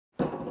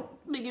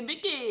Biggie,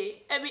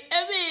 Ebby,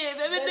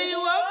 baby, do you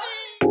want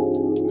me?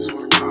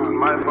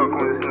 Might fuck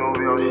with this new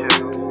your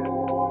shit.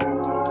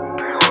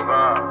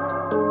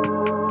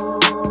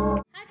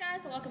 Hi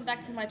guys, and welcome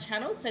back to my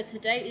channel. So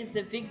today is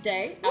the big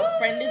day. Our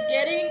friend is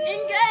getting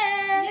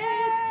engaged.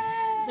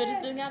 So we're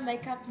just doing our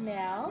makeup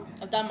now.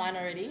 I've done mine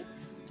already.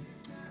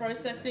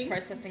 Processing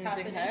And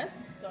doing hers.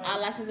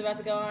 Eyelashes about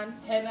to go on.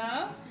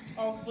 Henna.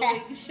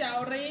 Hopefully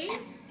shouting.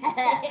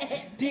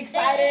 Be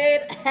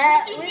excited.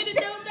 What you need to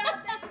do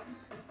about that?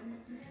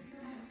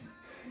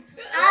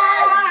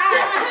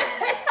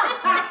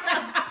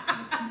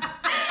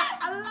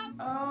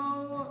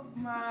 Oh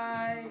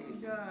my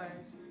gosh.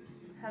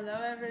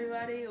 Hello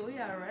everybody. We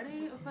are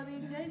ready for the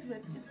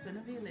engagement. It's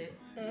gonna be lit.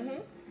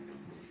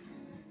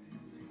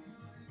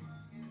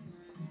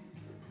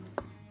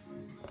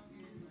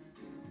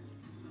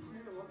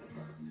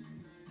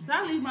 Should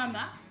I leave my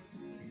mouth?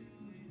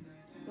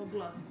 Or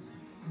gloss?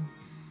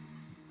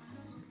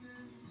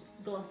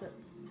 Gloss it.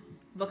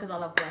 Because I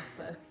love gloss,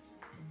 so.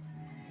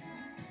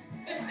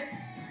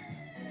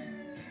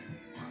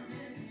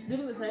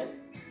 Doing the same.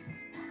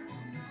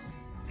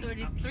 So it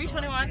is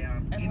 3:21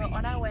 and we're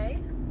on our way.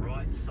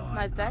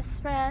 My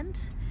best friend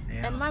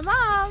and my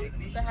mom.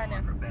 Say hi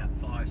now.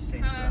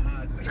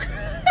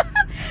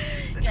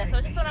 Yeah, so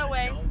we're just on our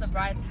way to the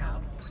bride's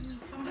house.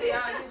 Somebody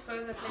out here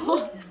further.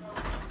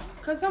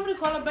 Can somebody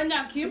call a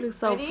Benya Kim? It looks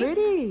so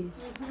pretty.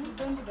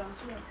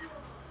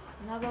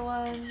 Another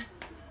one.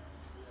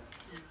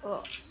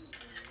 Oh,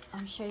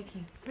 I'm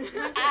shaking. Dude,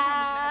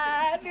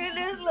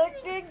 it's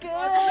looking good.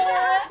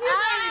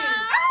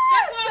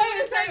 That's why I want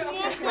to take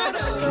more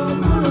photos.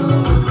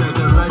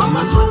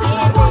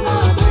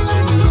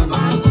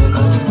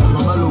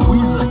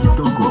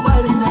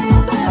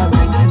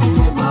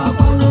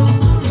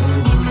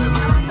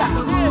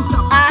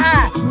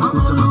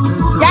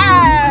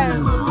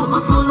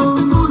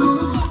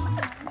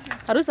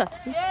 Harusa?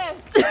 Yes.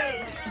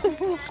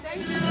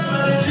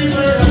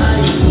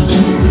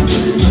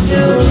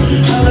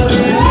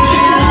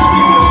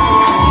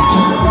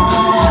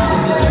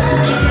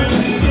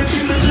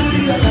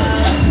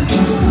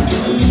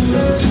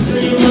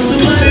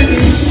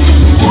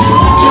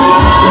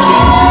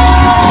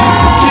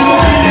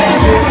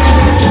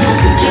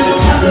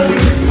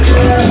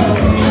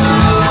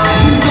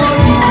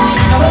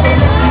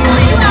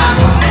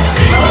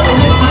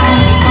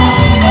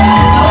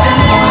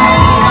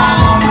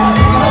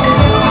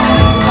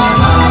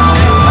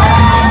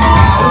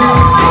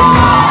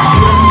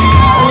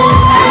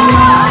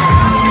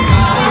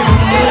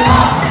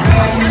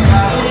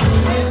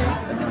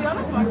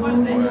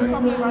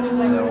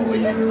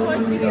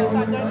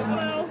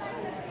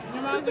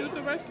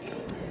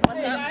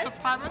 What's up,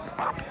 subscribers?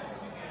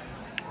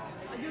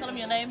 Tell them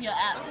your name, your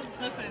app.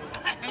 Listen.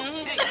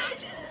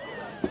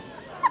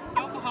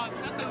 Alcohol.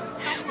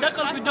 That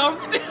could be dumb.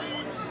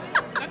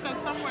 That goes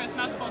somewhere it's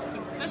not supposed to.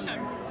 Listen,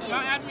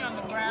 y'all add me on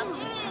the gram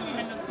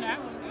and the snap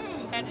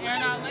and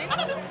Annalyn,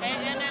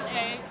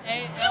 ANNAALYING.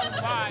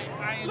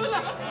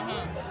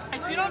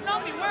 If you don't know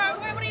me, what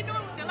are you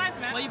doing with your life,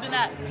 man? Where you been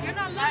at? You're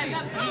not lying.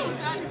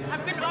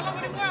 I've been all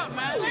over the world,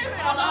 man.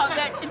 Follow her,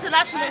 that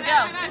international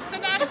girl.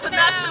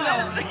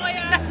 International. Oh,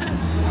 yeah.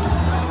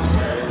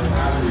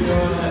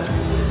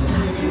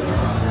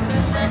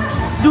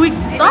 Do we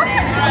stop?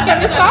 Can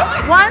we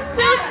stop? 1,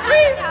 2,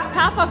 3.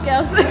 Powerpuff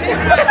Girls.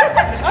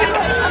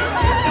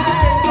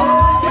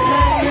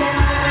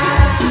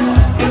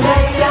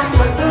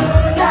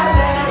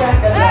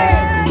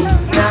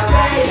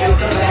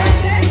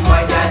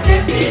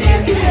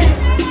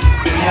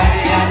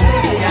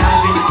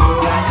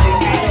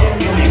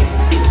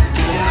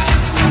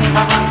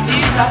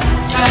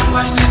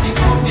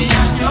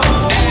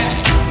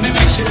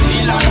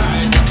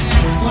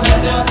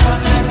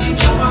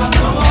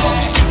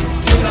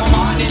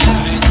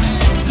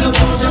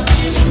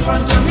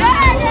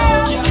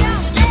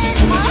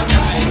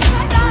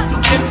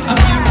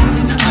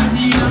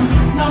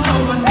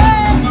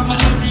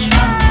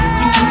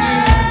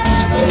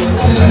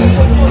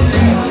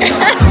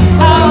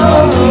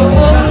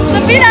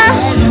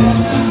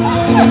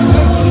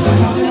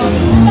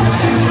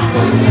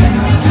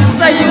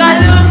 So you gotta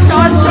lose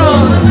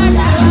control.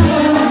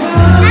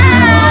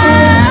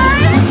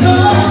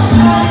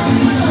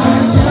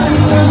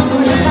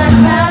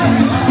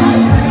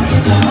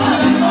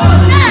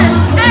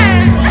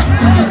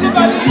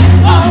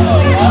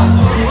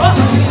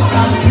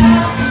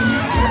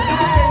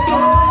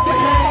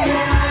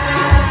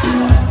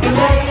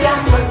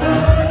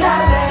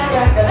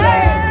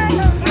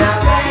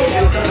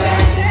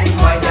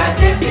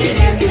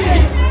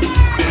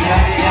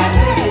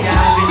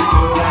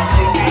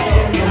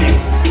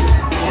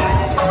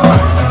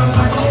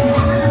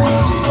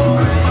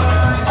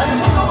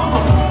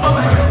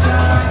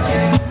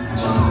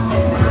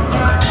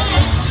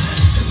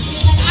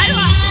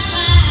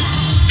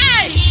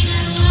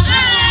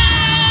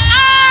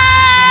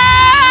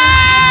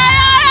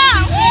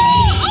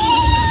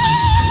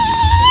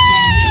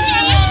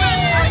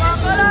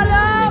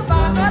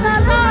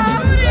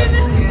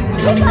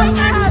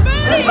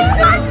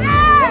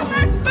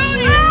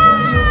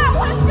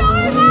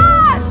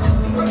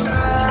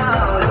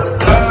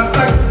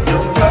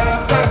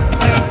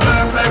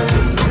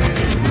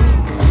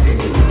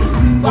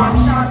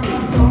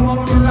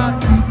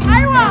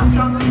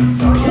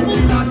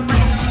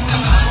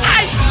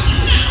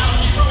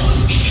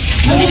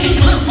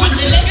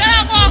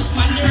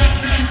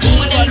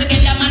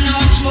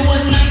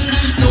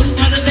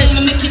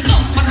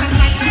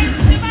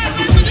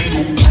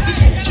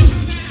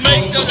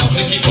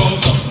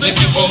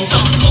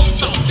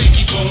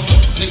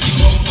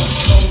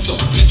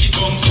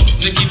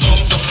 make it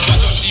bounce up.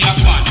 That's what she a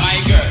want,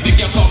 my girl. Make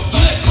it bounce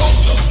up,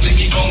 bounce up,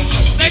 make it bounce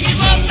up, make it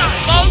bounce up,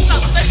 bounce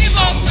up, make it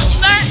bounce up.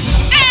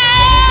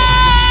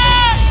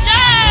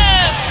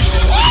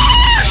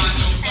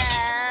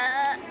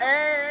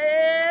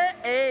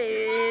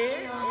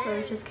 So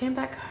we just came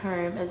back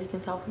home. As you can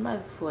tell from my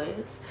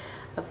voice,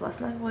 I've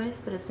lost my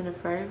voice, but it's been a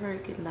very, very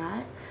good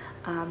night.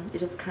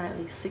 It is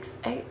currently 6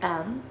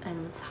 a.m.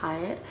 I'm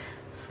tired,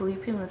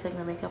 sleepy. I'm gonna take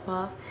my makeup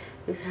off.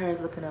 This hair is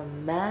looking a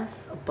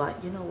mess,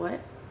 but you know what?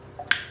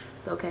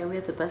 It's okay. We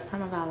had the best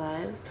time of our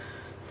lives.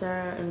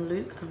 Sarah and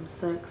Luke, I'm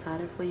so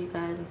excited for you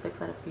guys. I'm so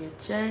excited for your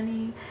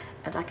journey,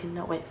 and I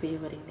cannot wait for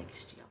your wedding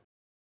next year.